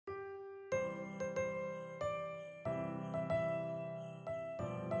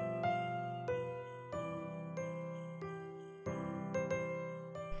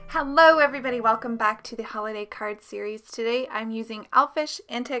Hello everybody, welcome back to the holiday card series. Today I'm using Elfish,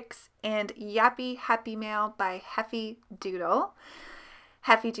 Antics, and Yappy Happy Mail by Heffy Doodle.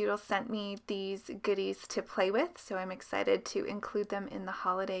 Heffy Doodle sent me these goodies to play with, so I'm excited to include them in the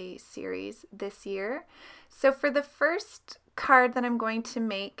holiday series this year. So for the first card that I'm going to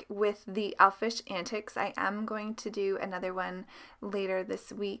make with the Elfish Antics, I am going to do another one later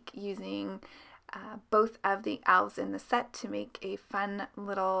this week using both of the elves in the set to make a fun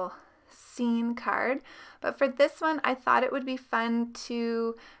little scene card. But for this one, I thought it would be fun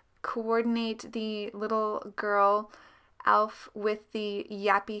to coordinate the little girl elf with the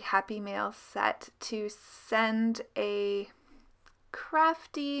Yappy Happy Mail set to send a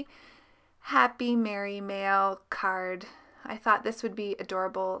Crafty Happy Merry Mail card. I thought this would be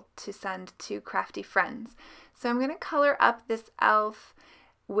adorable to send to crafty friends. So I'm going to color up this elf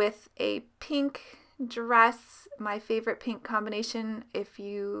with a pink dress, my favorite pink combination. If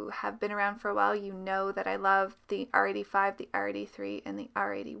you have been around for a while, you know that I love the R85, the R83, and the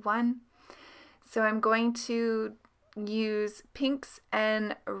R81. So I'm going to use pinks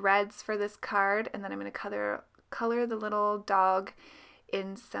and reds for this card, and then I'm going to color the little dog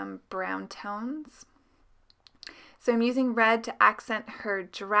in some brown tones. So I'm using red to accent her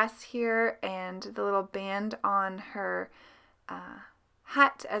dress here and the little band on her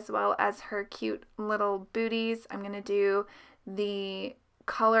hat, as well as her cute little booties. I'm going to do the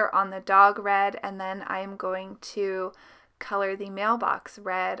color on the dog red, and then I'm going to color the mailbox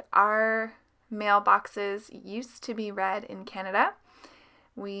red. Our mailboxes used to be red in Canada.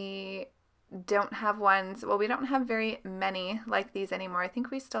 We don't have ones, well, we don't have very many like these anymore. I think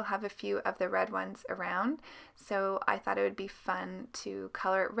we still have a few of the red ones around, so I thought it would be fun to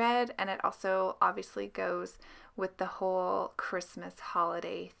color it red, and it also obviously goes with the whole Christmas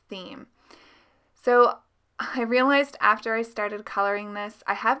holiday theme. So I realized after I started coloring this,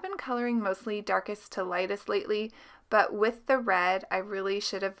 I have been coloring mostly darkest to lightest lately, but with the red, I really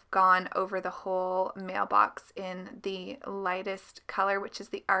should have gone over the whole mailbox in the lightest color, which is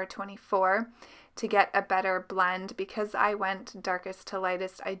the R24, to get a better blend. Because I went darkest to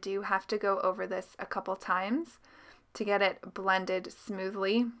lightest, I do have to go over this a couple times to get it blended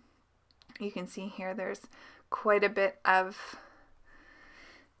smoothly. You can see here there's quite a bit of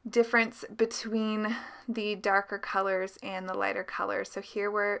difference between the darker colors and the lighter colors. So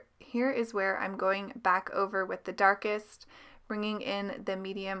here is where I'm going back over with the darkest, bringing in the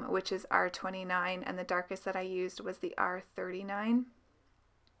medium, which is R29, and the darkest that I used was the R39.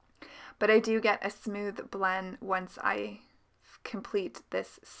 But I do get a smooth blend once I complete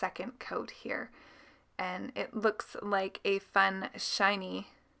this second coat here, and it looks like a fun shiny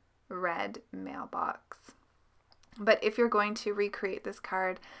red mailbox. But if you're going to recreate this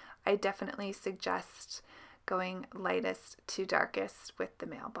card, I definitely suggest going lightest to darkest with the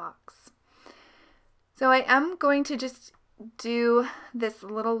mailbox. So I am going to just do this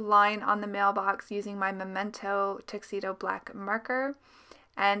little line on the mailbox using my Memento Tuxedo black marker.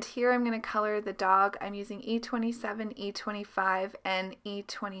 And here I'm going to color the dog. I'm using E27, E25, and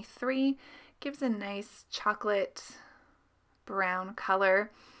E23. Gives a nice chocolate brown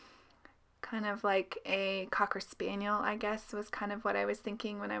color. Kind of like a Cocker Spaniel, I guess, was kind of what I was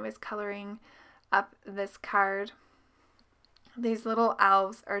thinking when I was coloring up this card. These little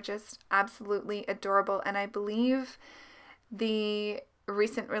elves are just absolutely adorable, and I believe the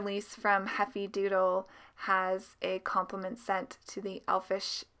recent release from Heffy Doodle has a compliment sent to the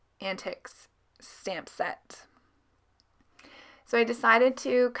Elfish Antics stamp set. So I decided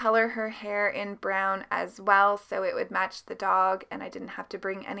to color her hair in brown as well so it would match the dog and I didn't have to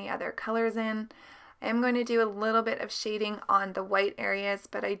bring any other colors in. I am going to do a little bit of shading on the white areas,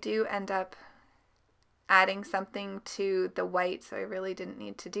 but I do end up adding something to the white, so I really didn't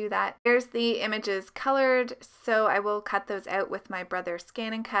need to do that. Here's the images colored, so I will cut those out with my brother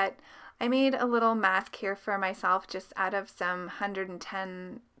Scan and Cut. I made a little mask here for myself just out of some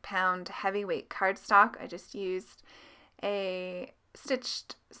 110-pound heavyweight cardstock. I just used a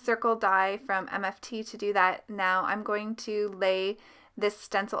stitched circle die from MFT to do that. Now I'm going to lay this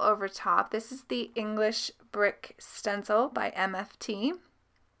stencil over top. This is the English Brick Stencil by MFT.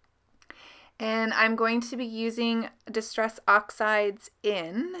 And I'm going to be using Distress Oxides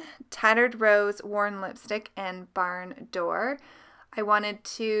in Tattered Rose, Worn Lipstick, and Barn Door. I wanted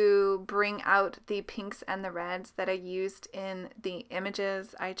to bring out the pinks and the reds that I used in the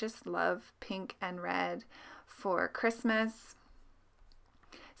images. I just love pink and red for Christmas.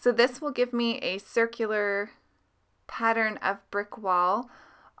 So this will give me a circular pattern of brick wall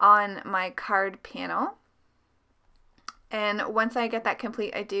on my card panel. And once I get that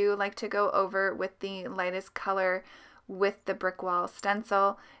complete, I do like to go over with the lightest color with the brick wall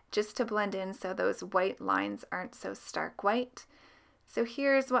stencil just to blend in so those white lines aren't so stark white. So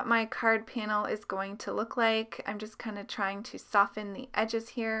here's what my card panel is going to look like. I'm just kind of trying to soften the edges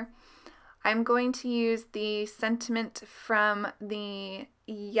here. I'm going to use the sentiment from the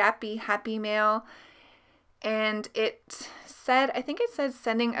Yappy Happy Mail, and it said, I think it said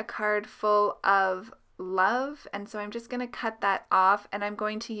sending a card full of love, and so I'm just going to cut that off, and I'm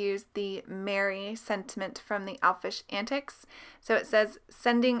going to use the Merry sentiment from the Elfish Antics. So it says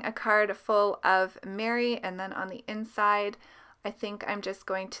sending a card full of Merry, and then on the inside I think I'm just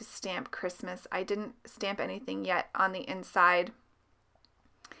going to stamp Christmas. I didn't stamp anything yet on the inside,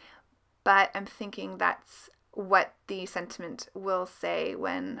 but I'm thinking that's what the sentiment will say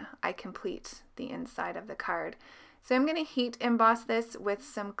when I complete the inside of the card. So I'm going to heat emboss this with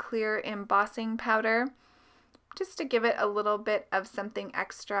some clear embossing powder just to give it a little bit of something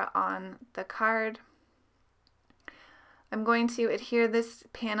extra on the card. I'm going to adhere this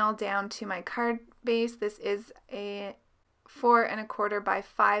panel down to my card base. This is a 4 1/4 by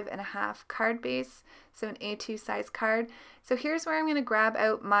 5 1/2 card base, so an A2 size card. So here's where I'm going to grab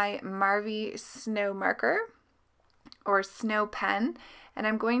out my Marvy snow marker or snow pen, and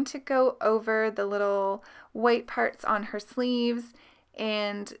I'm going to go over the little white parts on her sleeves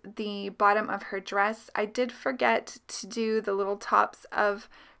and the bottom of her dress. I did forget to do the little tops of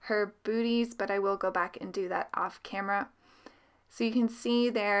her booties, but I will go back and do that off camera. So you can see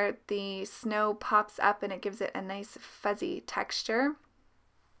there the snow pops up and it gives it a nice fuzzy texture.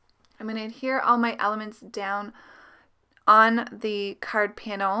 I'm going to adhere all my elements down on the card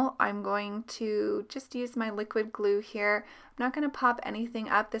panel. I'm going to just use my liquid glue here. I'm not going to pop anything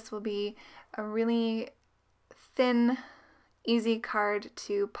up. This will be a really thin, easy card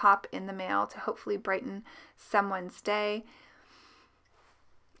to pop in the mail to hopefully brighten someone's day.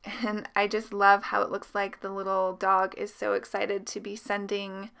 And I just love how it looks like the little dog is so excited to be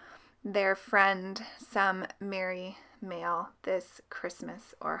sending their friend some merry mail this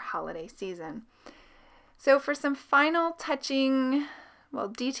Christmas or holiday season. So for some final touching, well,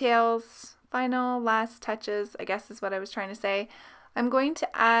 details, final last touches, I guess is what I was trying to say, I'm going to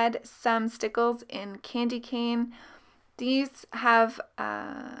add some stickles in candy cane. These have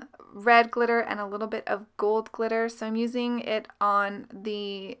red glitter and a little bit of gold glitter, so I'm using it on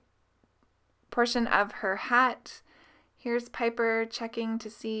the portion of her hat. Here's Piper checking to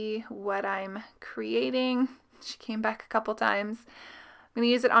see what I'm creating. She came back a couple times. I'm going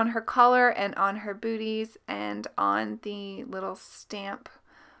to use it on her collar and on her booties and on the little stamp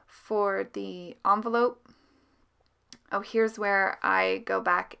for the envelope. Oh, here's where I go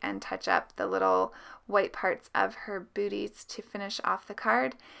back and touch up the little white parts of her booties to finish off the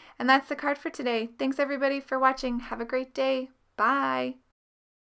card. And that's the card for today. Thanks everybody for watching. Have a great day. Bye.